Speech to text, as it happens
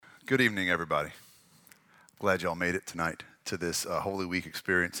Good evening, everybody. Glad y'all made it tonight to this Holy Week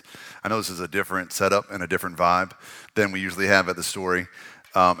experience. I know this is a different setup and a different vibe than we usually have at the Story,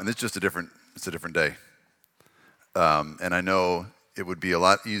 and it's just a different day. And I know it would be a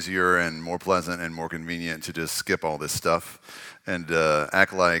lot easier and more pleasant and more convenient to just skip all this stuff and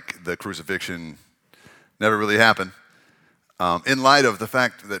act like the crucifixion never really happened, in light of the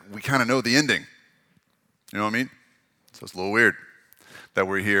fact that we kind of know the ending. You know what I mean? So it's a little weird that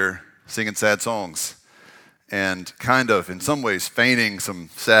we're here singing sad songs and kind of, in some ways, feigning some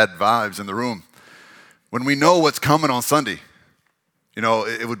sad vibes in the room when we know what's coming on Sunday. You know,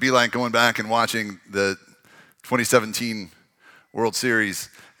 it would be like going back and watching the 2017 World Series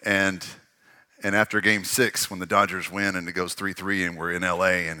and after Game 6 when the Dodgers win and it goes 3-3 and we're in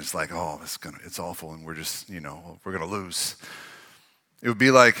LA and it's like, oh, it's awful and we're just, we're going to lose. It would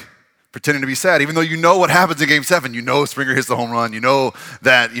be like pretending to be sad, even though you know what happens in Game 7. You know Springer hits the home run. You know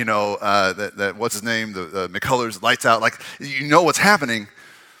that, that what's his name, the McCullers, lights out. Like, you know what's happening,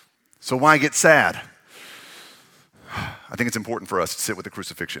 so why get sad? I think it's important for us to sit with the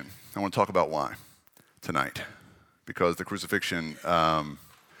crucifixion. I want to talk about why tonight, because the crucifixion, in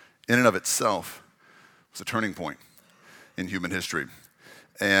and of itself, was a turning point in human history.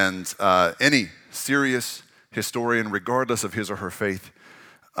 And any serious historian, regardless of his or her faith,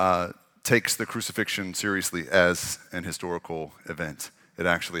 takes the crucifixion seriously as an historical event. It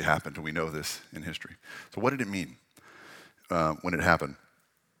actually happened, and we know this in history. So what did it mean when it happened?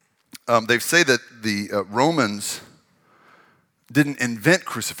 They say that the Romans didn't invent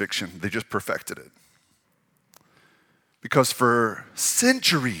crucifixion, they just perfected it. Because for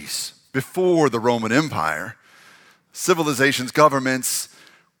centuries before the Roman Empire, civilizations, governments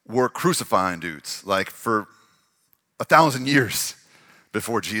were crucifying dudes, like for 1,000 years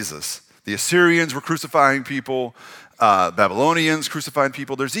before Jesus. The Assyrians were crucifying people, Babylonians crucifying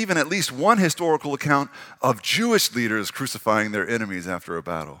people. There's even at least one historical account of Jewish leaders crucifying their enemies after a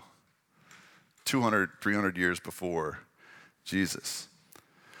battle, 200, 300 years before Jesus.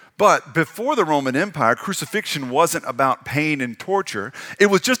 But before the Roman Empire, crucifixion wasn't about pain and torture. It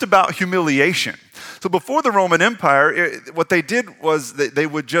was just about humiliation. So before the Roman Empire, what they did was they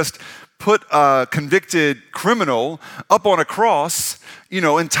would just put a convicted criminal up on a cross,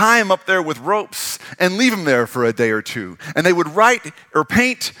 and tie him up there with ropes and leave him there for a day or two. And they would write or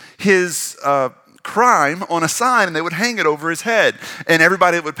paint his crime on a sign and they would hang it over his head. And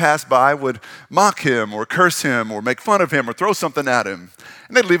everybody that would pass by would mock him or curse him or make fun of him or throw something at him.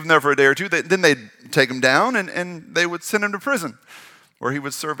 And they'd leave him there for a day or two. Then they'd take him down and they would send him to prison where he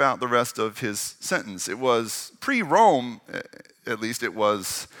would serve out the rest of his sentence. It was pre-Rome, at least it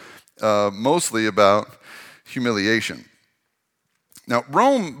was mostly about humiliation. Now,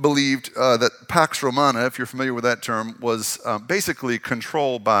 Rome believed that Pax Romana, if you're familiar with that term, was basically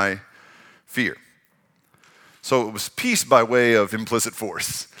control by fear. So it was peace by way of implicit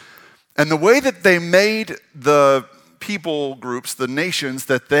force. And the way that they made the people groups, the nations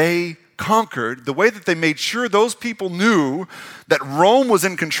that they conquered, the way that they made sure those people knew that Rome was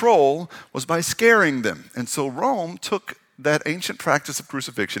in control was by scaring them. And so Rome took that ancient practice of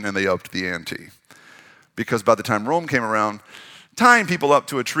crucifixion and they upped the ante. Because by the time Rome came around, tying people up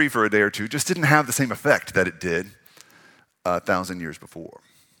to a tree for a day or two just didn't have the same effect that it did 1,000 years before.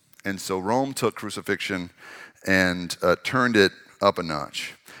 And so Rome took crucifixion and turned it up a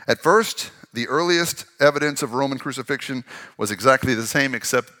notch. At first, the earliest evidence of Roman crucifixion was exactly the same,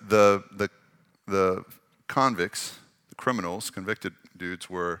 except the convicts, the criminals, convicted dudes,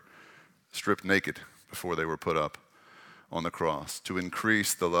 were stripped naked before they were put up on the cross to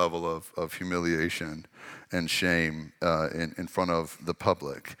increase the level of humiliation and shame in front of the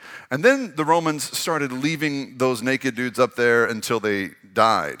public. And then the Romans started leaving those naked dudes up there until they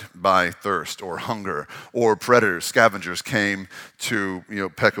died by thirst or hunger, or predators, scavengers came to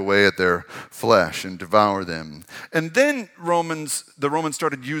peck away at their flesh and devour them. And then the Romans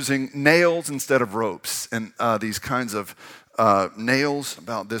started using nails instead of ropes, and these kinds of nails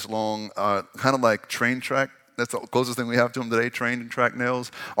about this long, kind of like train track. That's the closest thing we have to them today. Train and track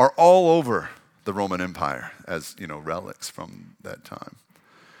nails are all over the Roman Empire as relics from that time.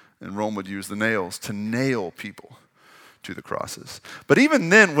 And Rome would use the nails to nail people to the crosses. But even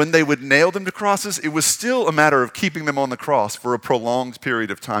then, when they would nail them to crosses, it was still a matter of keeping them on the cross for a prolonged period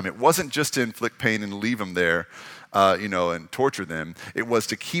of time. It wasn't just to inflict pain and leave them there, and torture them. It was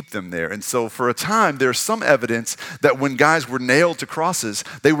to keep them there. And so for a time, there's some evidence that when guys were nailed to crosses,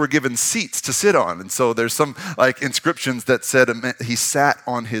 they were given seats to sit on. And so there's some inscriptions that said he sat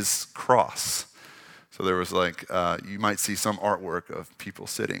on his cross. So there was you might see some artwork of people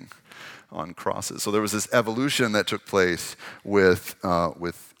sitting on crosses. So there was this evolution that took place with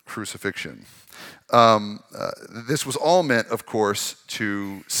crucifixion. This was all meant, of course,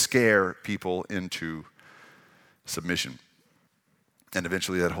 to scare people into submission. And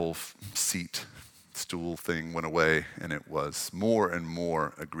eventually that whole stool thing went away, and it was more and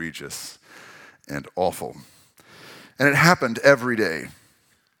more egregious and awful. And it happened every day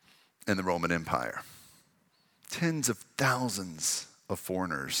in the Roman Empire. Tens of thousands of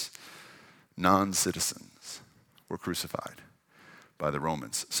foreigners, non-citizens, were crucified by the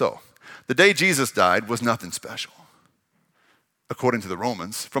Romans. So, the day Jesus died was nothing special, according to the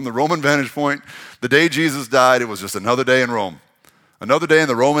Romans. From the Roman vantage point, the day Jesus died, it was just another day in Rome, another day in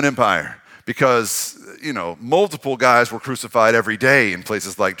the Roman Empire, because, multiple guys were crucified every day in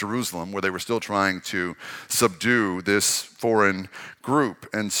places like Jerusalem, where they were still trying to subdue this foreign group.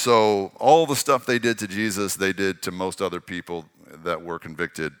 And so all the stuff they did to Jesus, they did to most other people that were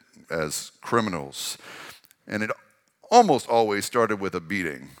convicted as criminals. And it almost always started with a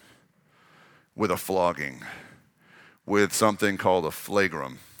beating, with a flogging, with something called a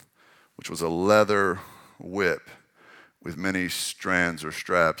flagrum, which was a leather whip with many strands or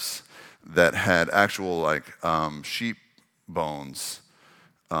straps that had actual sheep bones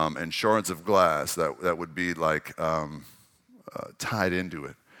and shards of glass that would be tied into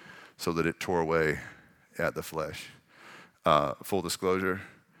it so that it tore away at the flesh. Full disclosure,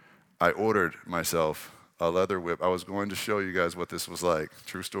 I ordered myself a leather whip. I was going to show you guys what this was like.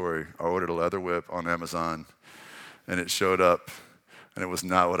 True story. I ordered a leather whip on Amazon, and it showed up, and it was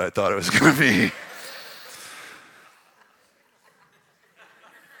not what I thought it was going to be.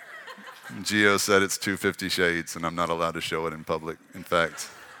 Gio said it's 250 shades, and I'm not allowed to show it in public. In fact,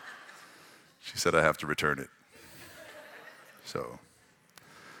 she said I have to return it. So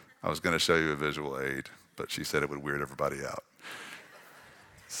I was going to show you a visual aid, but she said it would weird everybody out.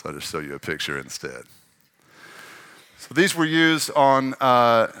 So I'll just show you a picture instead. So these were used on,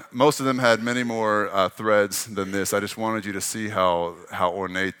 most of them had many more threads than this. I just wanted you to see how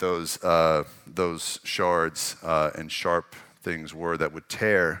ornate those shards and sharp things were that would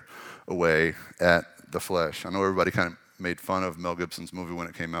tear away at the flesh. I know everybody kind of made fun of Mel Gibson's movie when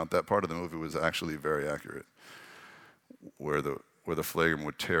it came out. That part of the movie was actually very accurate, where the flagrum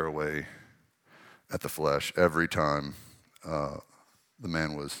would tear away at the flesh every time the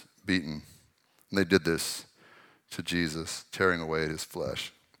man was beaten. And they did this to Jesus, tearing away at his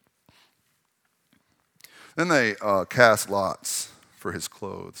flesh. Then they cast lots for his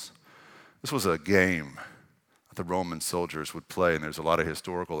clothes. This was a game the Roman soldiers would play, and there's a lot of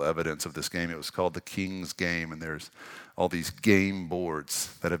historical evidence of this game. It was called the King's Game, and there's all these game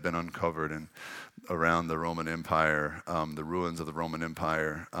boards that have been uncovered around the Roman Empire, the ruins of the Roman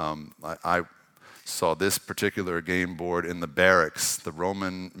Empire. I saw this particular game board in the barracks, the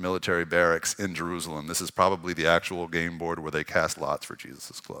Roman military barracks in Jerusalem. This is probably the actual game board where they cast lots for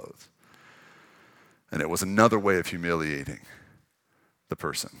Jesus' clothes. And it was another way of humiliating the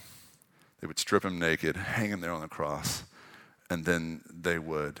person. They would strip him naked, hang him there on the cross, and then they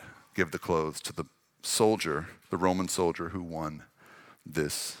would give the clothes to the soldier, the Roman soldier who won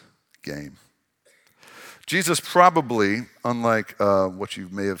this game. Jesus probably, unlike what you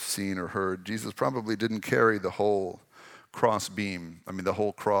may have seen or heard, Jesus probably didn't carry the whole cross beam, the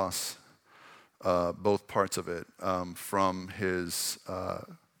whole cross, both parts of it, from his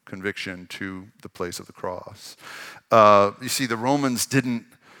conviction to the place of the cross. You see, the Romans didn't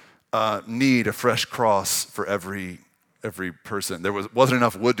need a fresh cross for every person. There wasn't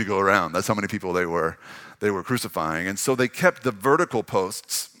enough wood to go around. That's how many people they were crucifying. And so they kept the vertical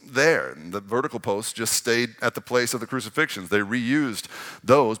posts there. And the vertical posts just stayed at the place of the crucifixions. They reused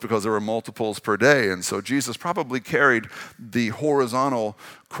those because there were multiples per day. And so Jesus probably carried the horizontal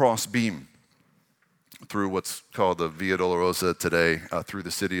cross beam through what's called the Via Dolorosa today, through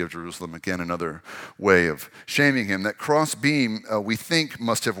the city of Jerusalem. Again, another way of shaming him. That cross beam, we think,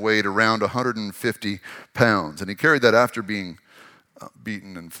 must have weighed around 150 pounds. And he carried that after being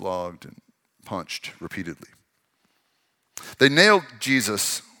beaten and flogged and punched repeatedly. They nailed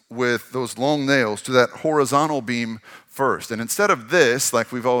Jesus with those long nails to that horizontal beam first. And instead of this,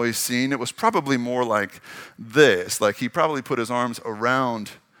 like we've always seen, it was probably more like this. Like he probably put his arms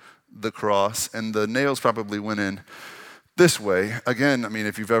around the cross, and the nails probably went in this way. Again,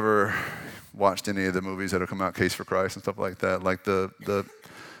 if you've ever watched any of the movies that have come out, Case for Christ and stuff like that, like the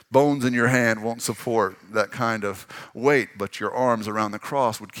bones in your hand won't support that kind of weight, but your arms around the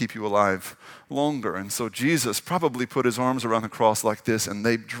cross would keep you alive longer. And so Jesus probably put his arms around the cross like this, and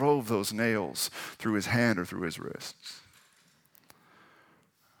they drove those nails through his hand or through his wrists.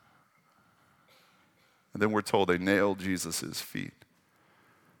 And then we're told they nailed Jesus' feet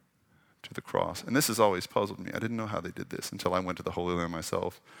to the cross. And this has always puzzled me. I didn't know how they did this until I went to the Holy Land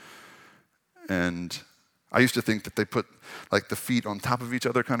myself. And I used to think that they put like the feet on top of each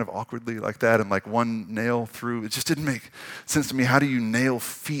other kind of awkwardly like that and like one nail through. It just didn't make sense to me. How do you nail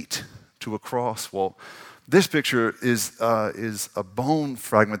feet to a cross? Well, this picture is a bone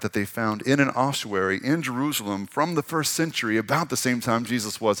fragment that they found in an ossuary in Jerusalem from the first century, about the same time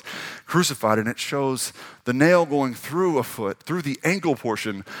Jesus was crucified. And it shows the nail going through a foot, through the ankle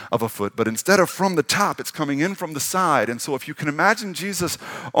portion of a foot. But instead of from the top, it's coming in from the side. And so if you can imagine Jesus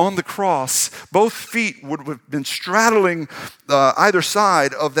on the cross, both feet would have been straddling either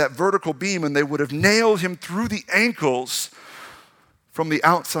side of that vertical beam, and they would have nailed him through the ankles from the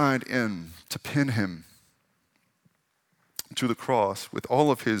outside in to pin him to the cross with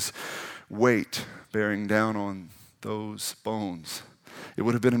all of his weight bearing down on those bones. It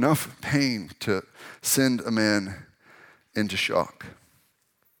would have been enough pain to send a man into shock.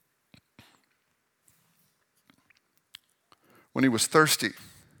 When he was thirsty,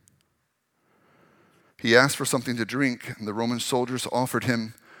 he asked for something to drink, and the Roman soldiers offered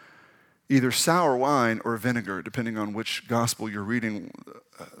him either sour wine or vinegar, depending on which gospel you're reading.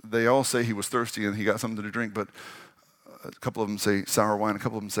 They all say he was thirsty and he got something to drink, but a couple of them say sour wine, a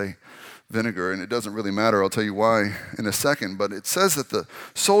couple of them say vinegar, and it doesn't really matter. I'll tell you why in a second. But it says that the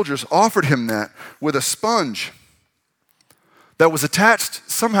soldiers offered him that with a sponge that was attached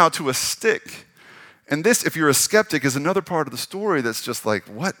somehow to a stick. And this, if you're a skeptic, is another part of the story that's just like,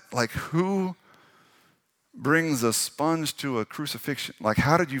 what? Like, who brings a sponge to a crucifixion? Like,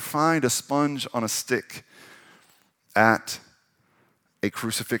 how did you find a sponge on a stick at a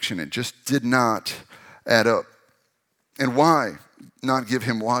crucifixion? It just did not add up. And why not give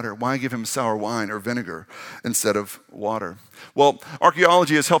him water? Why give him sour wine or vinegar instead of water? Well,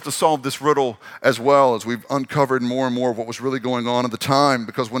 archaeology has helped us solve this riddle as well, as we've uncovered more and more of what was really going on at the time.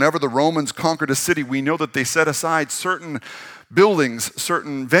 Because whenever the Romans conquered a city, we know that they set aside certain buildings,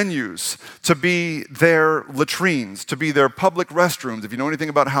 certain venues to be their latrines, to be their public restrooms. If you know anything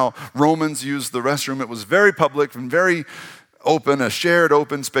about how Romans used the restroom, it was very public and very open, a shared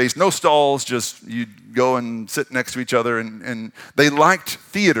open space, no stalls, just you'd go and sit next to each other. And they liked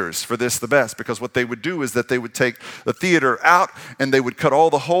theaters for this the best, because what they would do is that they would take the theater out and they would cut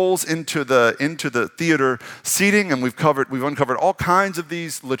all the holes into the theater seating. And we've uncovered all kinds of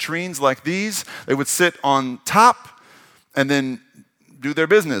these latrines like these. They would sit on top and then do their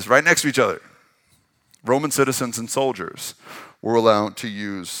business right next to each other. Roman citizens and soldiers were allowed to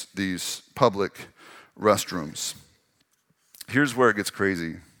use these public restrooms. Here's where it gets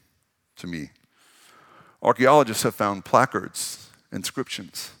crazy to me. Archaeologists have found placards,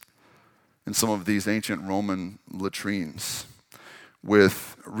 inscriptions in some of these ancient Roman latrines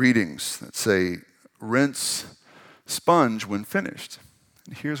with readings that say, "Rinse sponge when finished."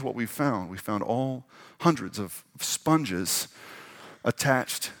 And here's what we found. We found all hundreds of sponges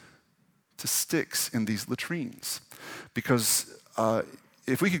attached to sticks in these latrines. Because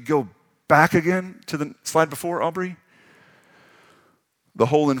if we could go back again to the slide before, Aubrey, the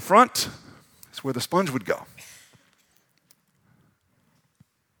hole in front is where the sponge would go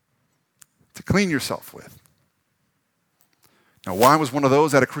to clean yourself with. Now, why was one of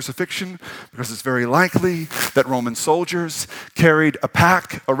those at a crucifixion? Because it's very likely that Roman soldiers carried a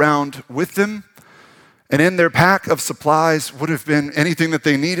pack around with them, and in their pack of supplies would have been anything that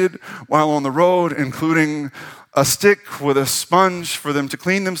they needed while on the road, including a stick with a sponge for them to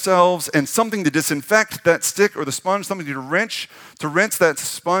clean themselves, and something to disinfect that stick or the sponge, something to rinse that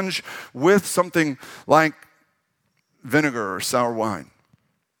sponge with something like vinegar or sour wine.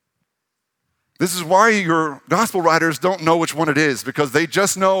 This is why your gospel writers don't know which one it is, because they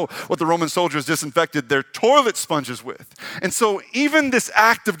just know what the Roman soldiers disinfected their toilet sponges with. And so even this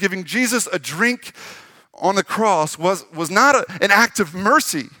act of giving Jesus a drink on the cross was not an act of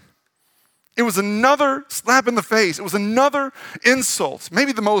mercy. It was another slap in the face. It was another insult,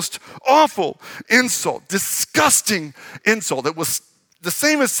 maybe the most awful insult, disgusting insult. It was the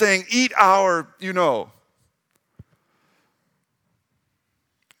same as saying, "Eat our,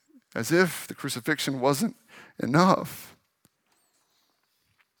 As if the crucifixion wasn't enough.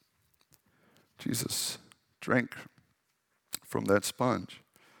 Jesus drank from that sponge.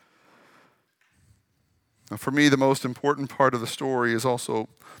 Now, for me, the most important part of the story is also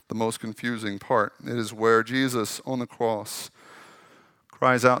the most confusing part. It is where Jesus on the cross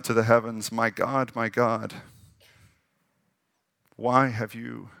cries out to the heavens, my God, why have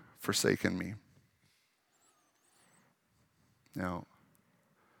you forsaken me?" Now,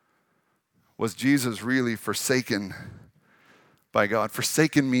 was Jesus really forsaken by God?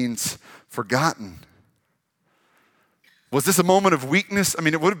 Forsaken means forgotten. Was this a moment of weakness? I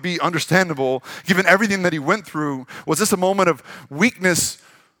mean, it would be understandable given everything that he went through. Was this a moment of weakness,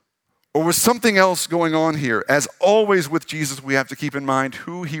 or was something else going on here? As always with Jesus, we have to keep in mind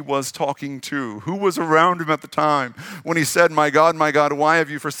who he was talking to, who was around him at the time when he said, my God, why have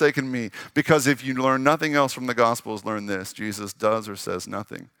you forsaken me? Because if you learn nothing else from the Gospels, learn this: Jesus does or says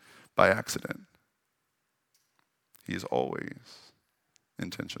nothing by accident. He is always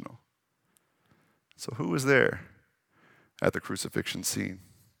intentional. So who was there at the crucifixion scene?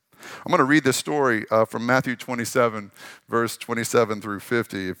 I'm going to read this story from Matthew 27, verse 27 through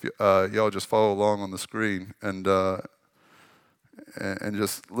 50. If y'all just follow along on the screen and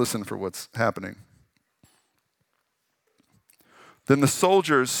just listen for what's happening. Then the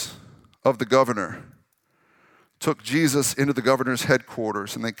soldiers of the governor took Jesus into the governor's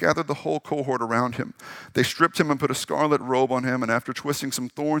headquarters, and they gathered the whole cohort around him. They stripped him and put a scarlet robe on him, and after twisting some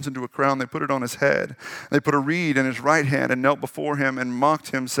thorns into a crown, they put it on his head. They put a reed in his right hand and knelt before him and mocked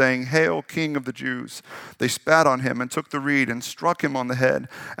him, saying, "Hail, King of the Jews!" They spat on him and took the reed and struck him on the head.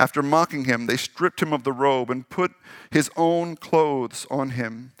 After mocking him, they stripped him of the robe and put his own clothes on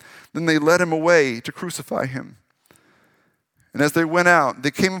him. Then they led him away to crucify him. And as they went out, they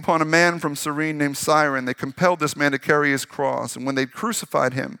came upon a man from Cyrene named Simon. They compelled this man to carry his cross. And when they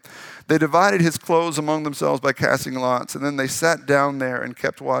crucified him, they divided his clothes among themselves by casting lots. And then they sat down there and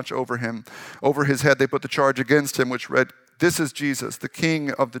kept watch over him. Over his head they put the charge against him, which read, "This is Jesus, the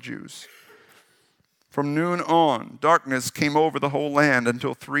King of the Jews." From noon on, darkness came over the whole land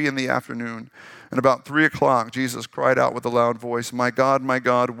until 3 p.m. And about 3 o'clock, Jesus cried out with a loud voice, my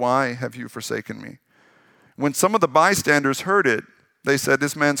God, why have you forsaken me?" When some of the bystanders heard it, they said,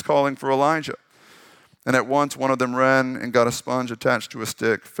 "This man's calling for Elijah." And at once one of them ran and got a sponge attached to a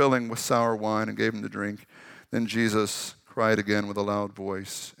stick, filling with sour wine, and gave him to drink. Then Jesus cried again with a loud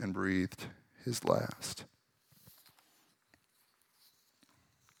voice and breathed his last.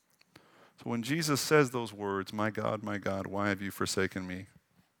 So when Jesus says those words, my God, why have you forsaken me?"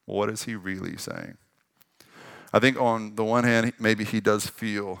 What is he really saying? I think on the one hand, maybe he does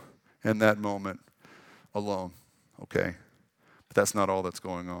feel in that moment alone, okay? But that's not all that's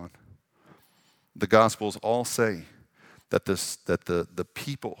going on. The Gospels all say that the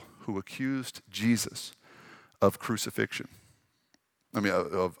people who accused Jesus of crucifixion,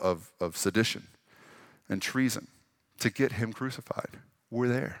 of sedition and treason to get him crucified, were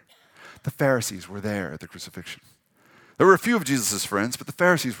there. The Pharisees were there at the crucifixion. There were a few of Jesus' friends, but the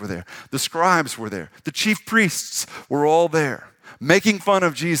Pharisees were there. The scribes were there. The chief priests were all there, making fun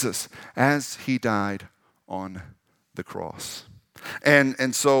of Jesus as he died on the cross.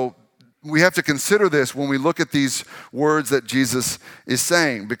 And so we have to consider this when we look at these words that Jesus is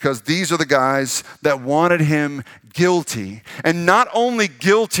saying, because these are the guys that wanted him guilty, and not only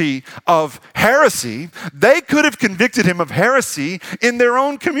guilty of heresy, they could have convicted him of heresy in their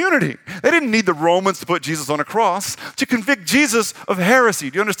own community. They didn't need the Romans to put Jesus on a cross to convict Jesus of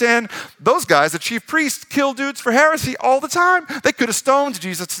heresy. Do you understand? Those guys, the chief priests, kill dudes for heresy all the time. They could have stoned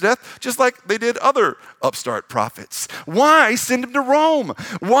Jesus to death just like they did other upstart prophets. Why send him to Rome?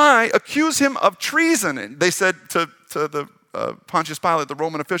 Why accuse him of treason? And they said to the Pontius Pilate, the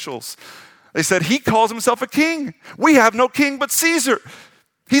Roman officials, they said, "He calls himself a king. We have no king but Caesar.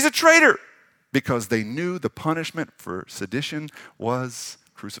 He's a traitor." Because they knew the punishment for sedition was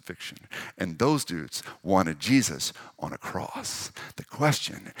crucifixion. And those dudes wanted Jesus on a cross. The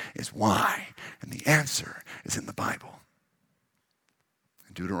question is why? And the answer is in the Bible.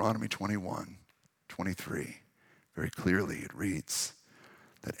 In Deuteronomy 21:23, very clearly it reads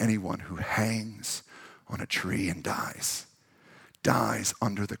that anyone who hangs on a tree and dies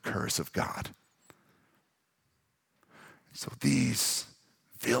under the curse of God. So these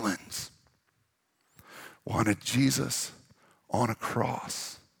villains wanted Jesus on a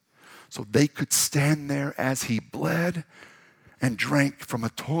cross so they could stand there as he bled and drank from a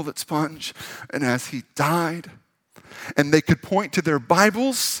toilet sponge and as he died. And they could point to their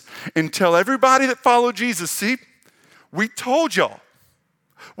Bibles and tell everybody that followed Jesus, "See, we told y'all.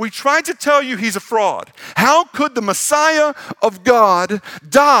 We tried to tell you he's a fraud. How could the Messiah of God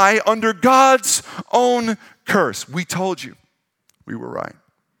die under God's own curse? We told you. We were right.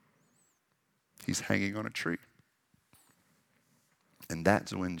 He's hanging on a tree." And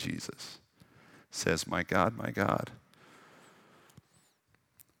that's when Jesus says, my God,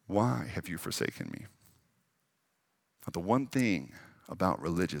 why have you forsaken me?" Now, the one thing about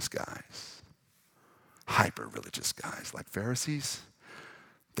religious guys, hyper-religious guys like Pharisees,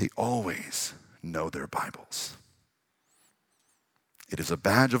 they always know their Bibles. It is a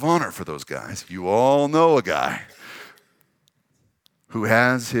badge of honor for those guys. You all know a guy who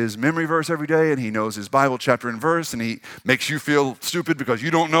has his memory verse every day and he knows his Bible chapter and verse and he makes you feel stupid because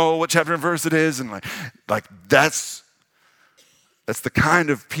you don't know what chapter and verse it is. And like that's the kind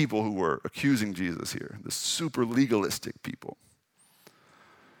of people who were accusing Jesus here, the super legalistic people.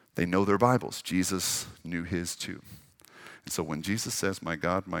 They know their Bibles. Jesus knew his too. And so when Jesus says, my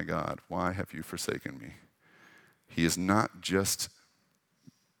God, why have you forsaken me? He is not just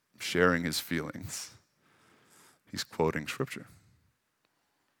sharing his feelings. He's quoting Scripture.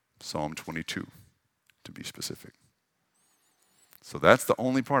 Psalm 22, to be specific. So that's the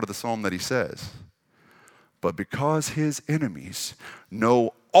only part of the psalm that he says. But because his enemies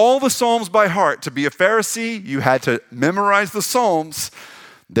know all the psalms by heart, to be a Pharisee, you had to memorize the psalms.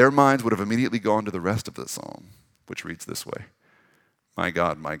 Their minds would have immediately gone to the rest of the psalm, which reads this way. My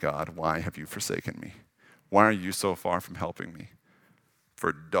God, why have you forsaken me? Why are you so far from helping me?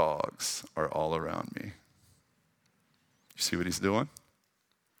 For dogs are all around me. You see what he's doing?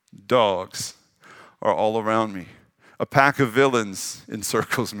 Dogs are all around me. A pack of villains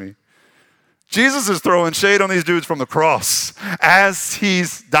encircles me. Jesus is throwing shade on these dudes from the cross as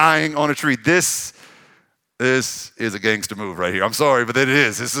he's dying on a tree. This is a gangster move right here. I'm sorry, but it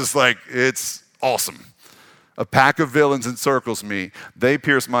is. It's just like, it's awesome. A pack of villains encircles me. They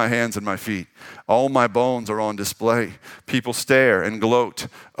pierce my hands and my feet. All my bones are on display. People stare and gloat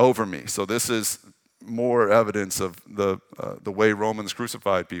over me. So this is more evidence of the way Romans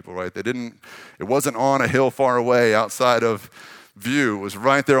crucified people, right? It wasn't on a hill far away outside of view. It was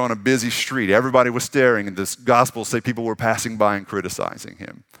right there on a busy street. Everybody was staring, and this gospel say people were passing by and criticizing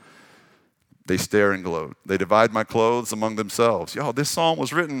him. They stare and gloat. They divide my clothes among themselves. This psalm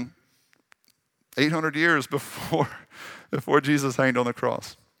was written 800 years before Jesus hanged on the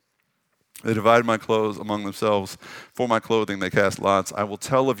cross. They divide my clothes among themselves. For my clothing they cast lots. I will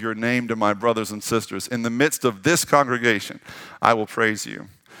tell of your name to my brothers and sisters. In the midst of this congregation, I will praise you.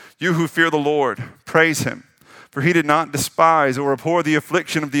 You who fear the Lord, praise him. For he did not despise or abhor the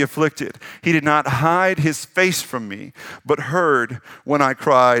affliction of the afflicted. He did not hide his face from me, but heard when I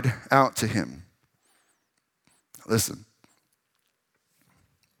cried out to him. Listen,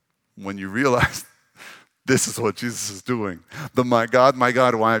 when you realize this is what Jesus is doing, my God,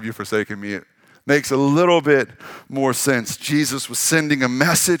 why have you forsaken me? It makes a little bit more sense. Jesus was sending a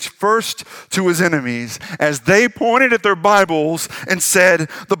message first to his enemies as they pointed at their Bibles and said,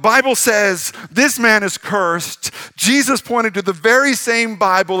 the Bible says this man is cursed. Jesus pointed to the very same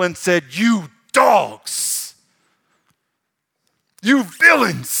Bible and said, you dogs, you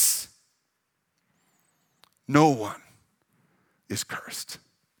villains, no one is cursed.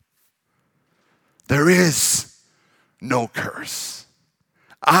 There is no curse.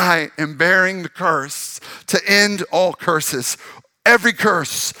 I am bearing the curse to end all curses. Every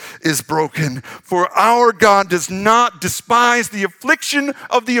curse is broken, for our God does not despise the affliction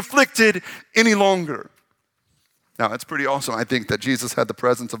of the afflicted any longer. Now, it's pretty awesome, I think, that Jesus had the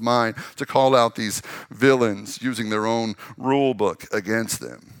presence of mind to call out these villains using their own rule book against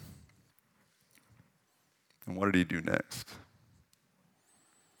them. And what did he do next?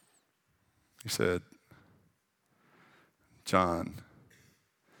 He said, John,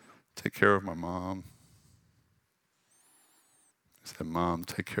 take care of my mom. He said, Mom,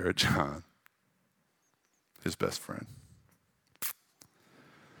 take care of John, his best friend.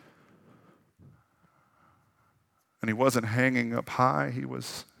 And he wasn't hanging up high. He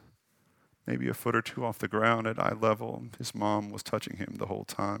was maybe a foot or two off the ground at eye level. His mom was touching him the whole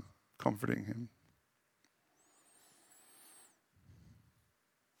time, comforting him.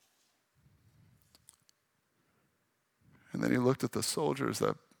 And then he looked at the soldiers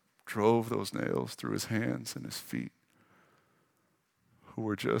that drove those nails through his hands and his feet, who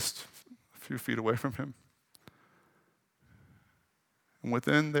were just a few feet away from him. And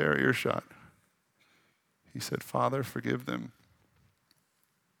within their earshot, he said, Father, forgive them.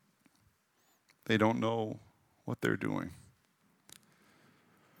 They don't know what they're doing.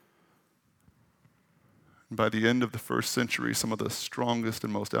 And by the end of the first century, some of the strongest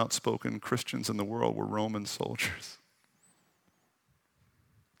and most outspoken Christians in the world were Roman soldiers.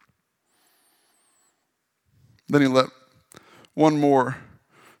 Then he let one more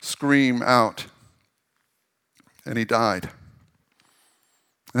scream out, and he died.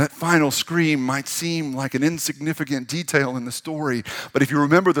 And that final scream might seem like an insignificant detail in the story, but if you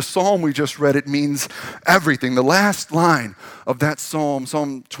remember the psalm we just read, it means everything. The last line of that psalm,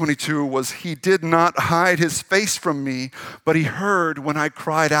 Psalm 22, was, He did not hide his face from me, but he heard when I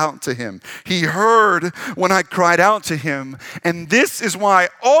cried out to him. He heard when I cried out to him. And this is why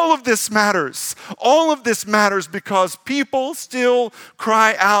all of this matters. All of this matters because people still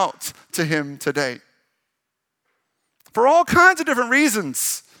cry out to him today. for all kinds of different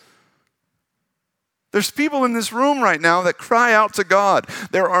reasons. There's people in this room right now that cry out to God.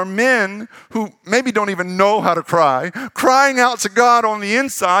 There are men who maybe don't even know how to cry, crying out to God on the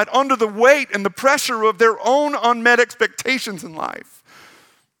inside under the weight and the pressure of their own unmet expectations in life.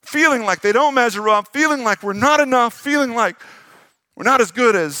 Feeling like they don't measure up, feeling like we're not enough, feeling like we're not as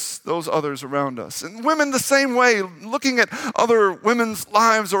good as those others around us. And women the same way, looking at other women's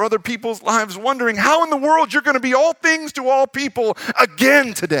lives or other people's lives, wondering how in the world you're going to be all things to all people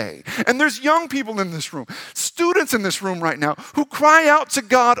again today. And there's young people in this room, students in this room right now, who cry out to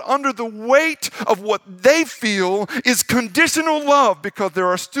God under the weight of what they feel is conditional love, because there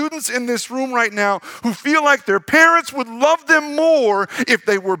are students in this room right now who feel like their parents would love them more if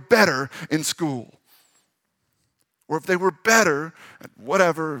they were better in school, or if they were better at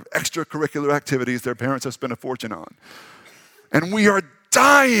whatever extracurricular activities their parents have spent a fortune on. And we are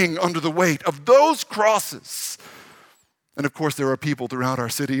dying under the weight of those crosses. And of course, there are people throughout our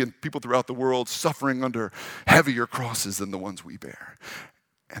city and people throughout the world suffering under heavier crosses than the ones we bear.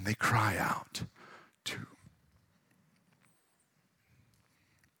 And they cry out too.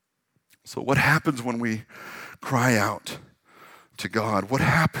 So what happens when we cry out to God? What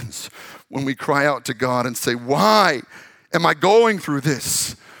happens when we cry out to God and say, why am I going through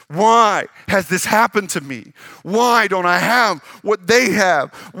this? Why has this happened to me? Why don't I have what they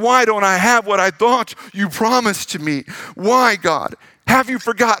have? Why don't I have what I thought you promised to me? Why, God? Have you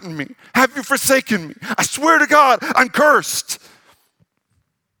forgotten me? Have you forsaken me? I swear to God, I'm cursed.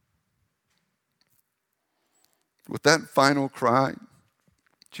 With that final cry,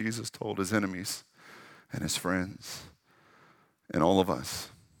 Jesus told his enemies and his friends and all of us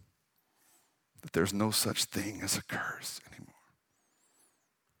that there's no such thing as a curse anymore.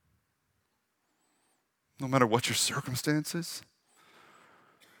 No matter what your circumstances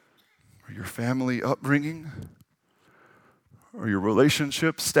or your family upbringing or your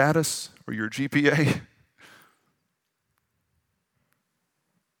relationship status or your GPA,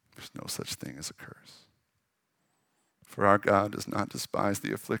 there's no such thing as a curse. For our God does not despise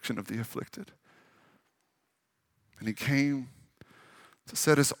the affliction of the afflicted. And he came to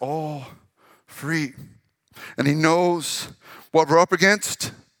set us all free. And he knows what we're up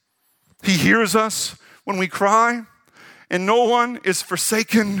against. He hears us when we cry. And no one is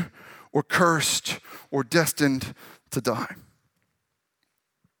forsaken or cursed or destined to die.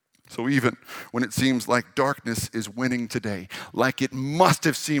 So even when it seems like darkness is winning today, like it must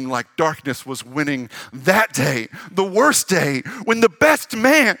have seemed like darkness was winning that day, the worst day, when the best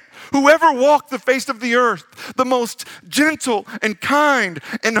man who ever walked the face of the earth, the most gentle and kind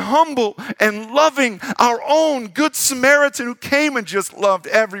and humble and loving, our own Good Samaritan who came and just loved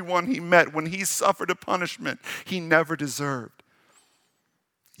everyone he met when he suffered a punishment he never deserved.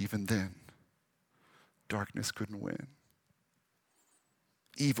 Even then, darkness couldn't win.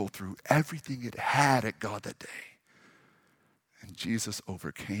 Evil threw everything it had at God that day. And Jesus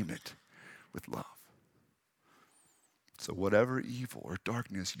overcame it with love. So whatever evil or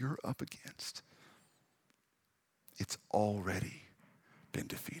darkness you're up against, it's already been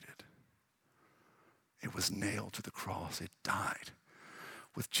defeated. It was nailed to the cross. It died.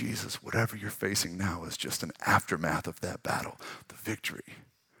 With Jesus, whatever you're facing now is just an aftermath of that battle. The victory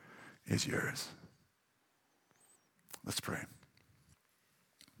is yours. Let's pray.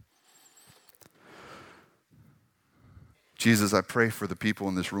 Jesus, I pray for the people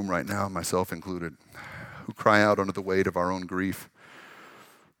in this room right now, myself included, who cry out under the weight of our own grief,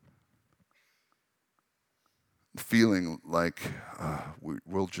 feeling like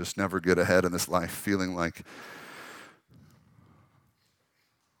we'll just never get ahead in this life, feeling like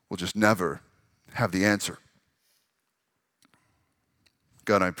we'll just never have the answer.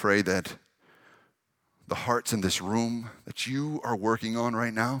 God, I pray that the hearts in this room that you are working on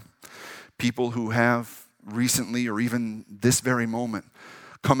right now, people who have recently or even this very moment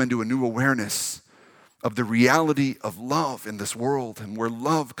come into a new awareness of the reality of love in this world and where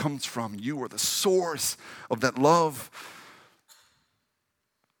love comes from. You are the source of that love.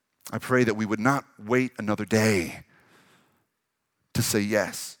 I pray that we would not wait another day to say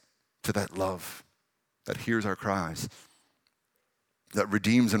yes to that love that hears our cries, that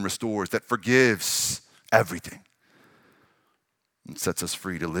redeems and restores, that forgives everything and sets us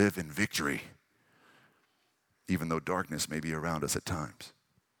free to live in victory, even though darkness may be around us at times.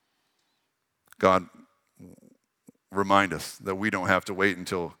 God, remind us that we don't have to wait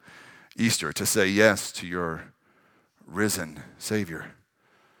until Easter to say yes to your risen Savior.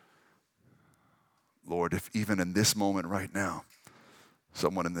 Lord, if even in this moment right now,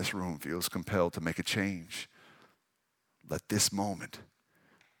 someone in this room feels compelled to make a change, let this moment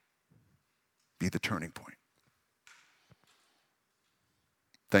be the turning point.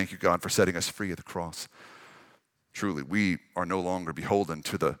 Thank you, God, for setting us free at the cross. Truly, we are no longer beholden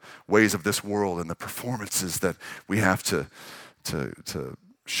to the ways of this world and the performances that we have to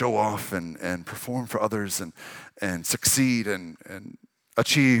show off and perform for others and succeed and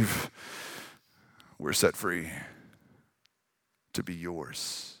achieve. We're set free to be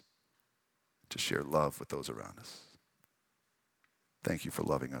yours, to share love with those around us. Thank you for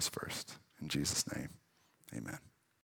loving us first. In Jesus' name, amen.